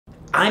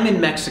I'm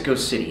in Mexico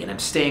City and I'm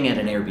staying at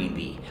an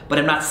Airbnb, but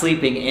I'm not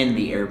sleeping in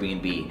the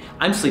Airbnb.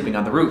 I'm sleeping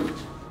on the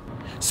roof.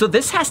 So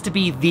this has to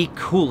be the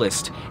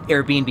coolest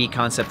Airbnb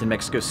concept in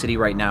Mexico City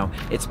right now.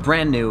 It's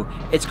brand new.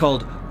 It's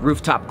called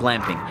Rooftop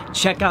Glamping.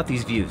 Check out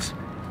these views.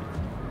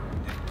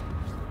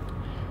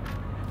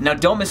 Now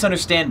don't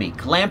misunderstand me,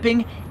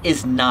 glamping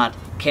is not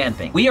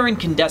camping. We are in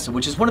Condesa,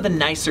 which is one of the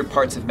nicer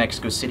parts of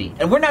Mexico City.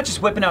 And we're not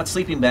just whipping out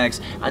sleeping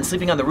bags and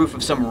sleeping on the roof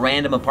of some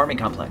random apartment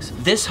complex.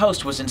 This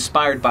host was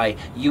inspired by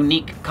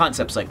unique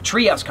concepts like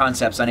treehouse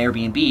concepts on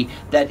Airbnb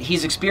that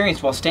he's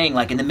experienced while staying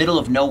like in the middle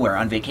of nowhere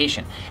on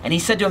vacation. And he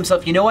said to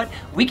himself, you know what?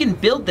 We can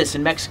build this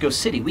in Mexico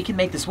City. We can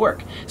make this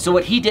work. So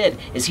what he did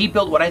is he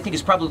built what I think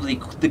is probably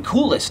the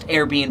coolest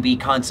Airbnb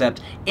concept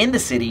in the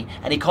city.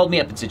 And he called me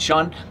up and said,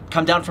 Sean,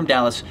 come down from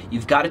Dallas.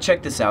 You've got to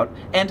check this out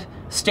and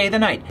stay the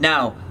night.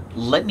 Now,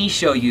 let me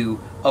show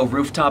you a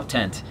rooftop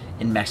tent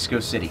in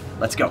Mexico City.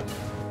 Let's go.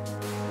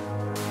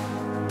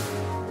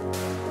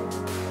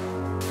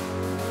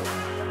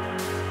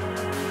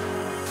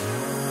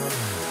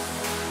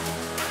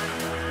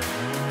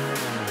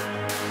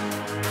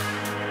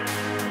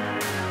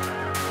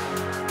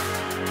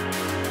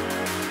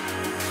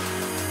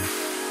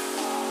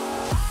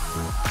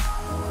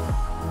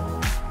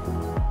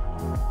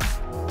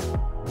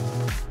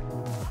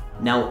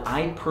 Now,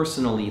 I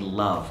personally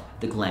love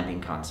the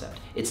glamping concept.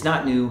 It's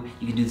not new,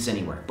 you can do this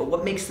anywhere. But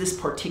what makes this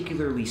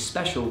particularly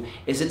special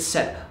is it's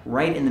set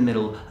right in the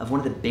middle of one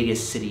of the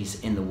biggest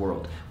cities in the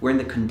world. We're in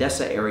the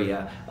Condesa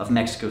area of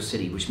Mexico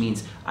City, which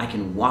means I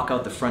can walk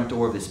out the front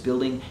door of this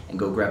building and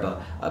go grab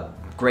a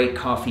great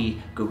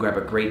coffee, go grab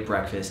a great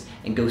breakfast,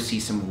 and go see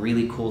some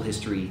really cool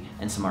history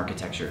and some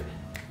architecture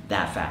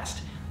that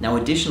fast. Now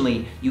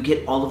additionally, you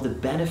get all of the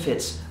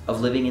benefits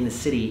of living in the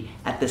city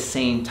at the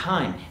same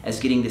time as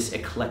getting this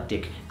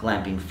eclectic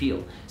glamping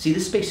feel. See,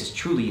 this space is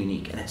truly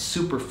unique and it's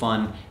super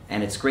fun,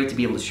 and it's great to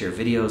be able to share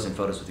videos and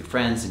photos with your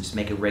friends and just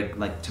make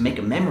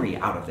a memory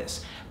out of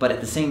this. But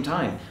at the same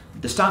time,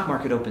 the stock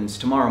market opens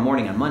tomorrow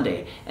morning on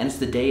Monday, and it's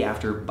the day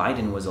after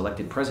Biden was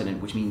elected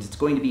president, which means it's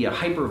going to be a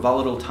hyper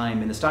volatile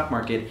time in the stock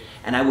market,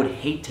 and I would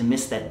hate to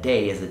miss that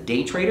day as a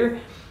day trader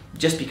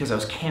just because I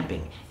was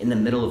camping in the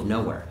middle of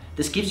nowhere.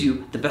 This gives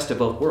you the best of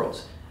both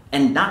worlds.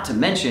 And not to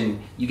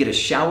mention, you get a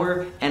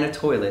shower and a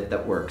toilet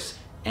that works.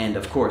 And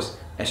of course,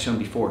 as shown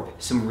before,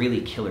 some really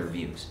killer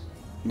views.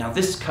 Now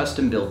this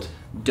custom-built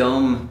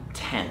dome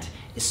tent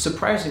is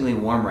surprisingly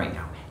warm right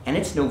now, and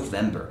it's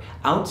November.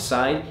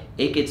 Outside,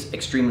 it gets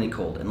extremely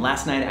cold. And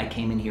last night I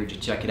came in here to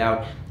check it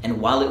out,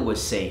 and while it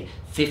was, say,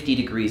 50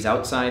 degrees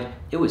outside,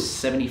 it was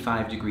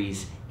 75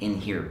 degrees in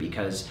here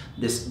because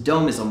this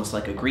dome is almost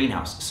like a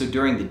greenhouse. So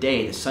during the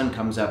day, the sun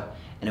comes up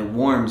and it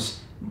warms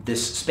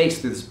this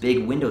space through this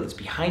big window that's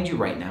behind you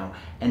right now,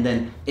 and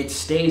then it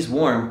stays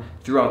warm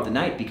throughout the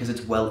night because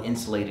it's well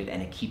insulated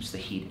and it keeps the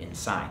heat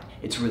inside.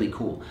 It's really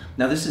cool.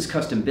 Now this is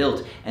custom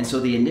built, and so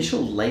the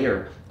initial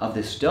layer of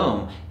this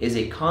dome is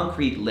a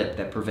concrete lip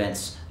that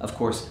prevents, of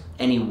course,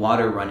 any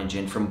water runnage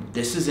in from,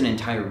 this is an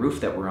entire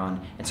roof that we're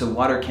on, and so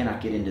water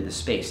cannot get into the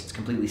space. It's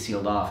completely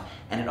sealed off,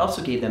 and it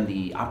also gave them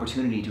the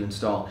opportunity to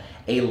install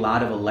a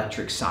lot of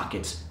electric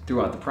sockets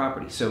throughout the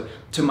property. So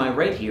to my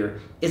right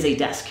here is a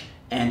desk.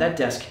 And that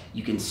desk,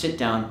 you can sit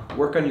down,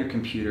 work on your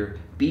computer,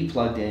 be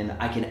plugged in.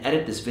 I can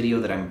edit this video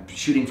that I'm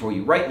shooting for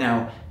you right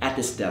now at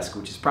this desk,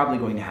 which is probably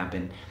going to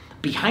happen.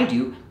 Behind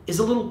you is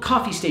a little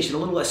coffee station, a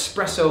little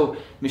espresso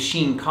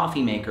machine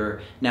coffee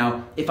maker.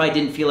 Now, if I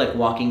didn't feel like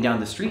walking down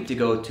the street to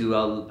go to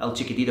El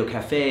Chiquitito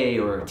Cafe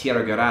or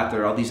Tierra Garat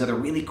or all these other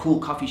really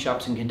cool coffee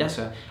shops in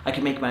Condesa, I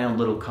could make my own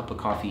little cup of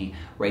coffee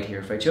right here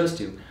if I chose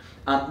to.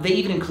 They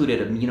even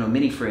included a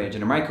mini fridge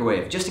and a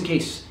microwave, just in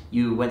case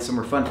you went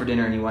somewhere fun for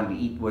dinner and you wanted to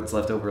eat what's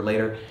left over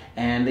later.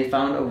 And they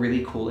found a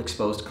really cool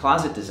exposed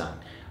closet design.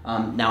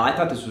 Now I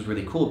thought this was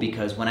really cool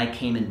because when I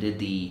came and did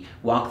the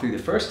walkthrough the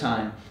first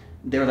time,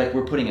 they were like,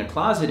 we're putting a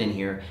closet in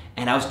here,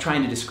 and I was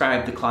trying to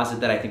describe the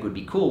closet that I think would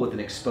be cool with an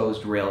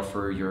exposed rail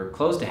for your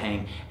clothes to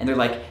hang, and they're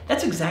like,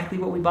 that's exactly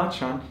what we bought,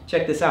 Sean.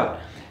 Check this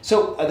out.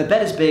 So the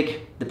bed is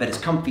big, the bed is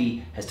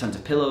comfy, has tons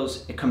of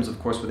pillows. It comes, of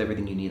course, with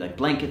everything you need, like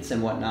blankets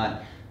and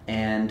whatnot,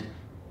 and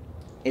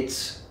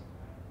it's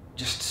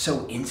just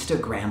so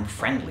Instagram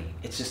friendly.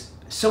 It's just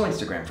so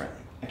Instagram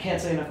friendly. I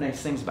can't say enough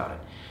nice things about it.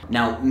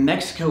 Now,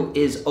 Mexico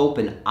is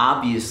open,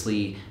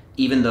 obviously,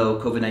 even though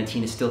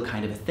COVID-19 is still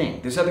kind of a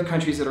thing. There's other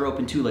countries that are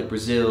open too, like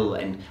Brazil,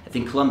 and I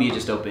think Colombia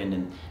just opened,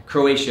 and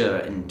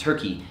Croatia and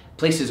Turkey.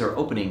 Places are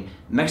opening.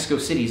 Mexico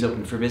City is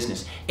open for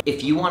business.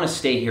 If you want to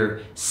stay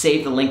here,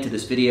 save the link to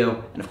this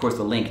video, and of course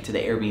the link to the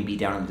Airbnb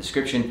down in the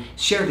description.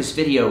 Share this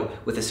video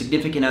with a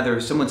significant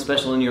other, someone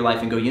special in your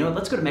life, and go, you know what,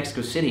 let's go to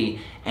Mexico City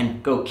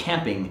and go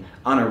camping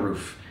on a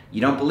roof. You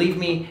don't believe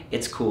me?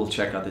 It's cool,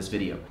 check out this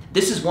video.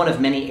 This is one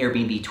of many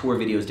Airbnb tour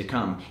videos to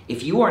come.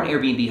 If you are an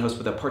Airbnb host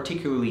with a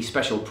particularly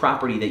special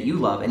property that you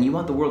love and you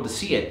want the world to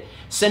see it,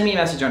 send me a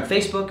message on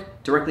Facebook,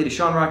 directly to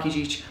Sean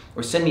Rakidzich,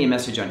 or send me a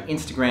message on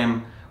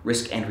Instagram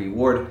risk and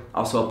reward.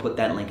 Also, I'll put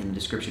that link in the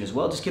description as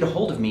well. Just get a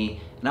hold of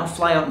me and I'll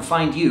fly out and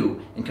find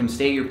you and come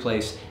stay at your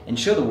place and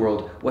show the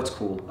world what's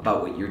cool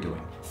about what you're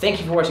doing. Thank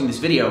you for watching this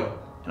video,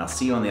 and I'll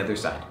see you on the other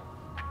side.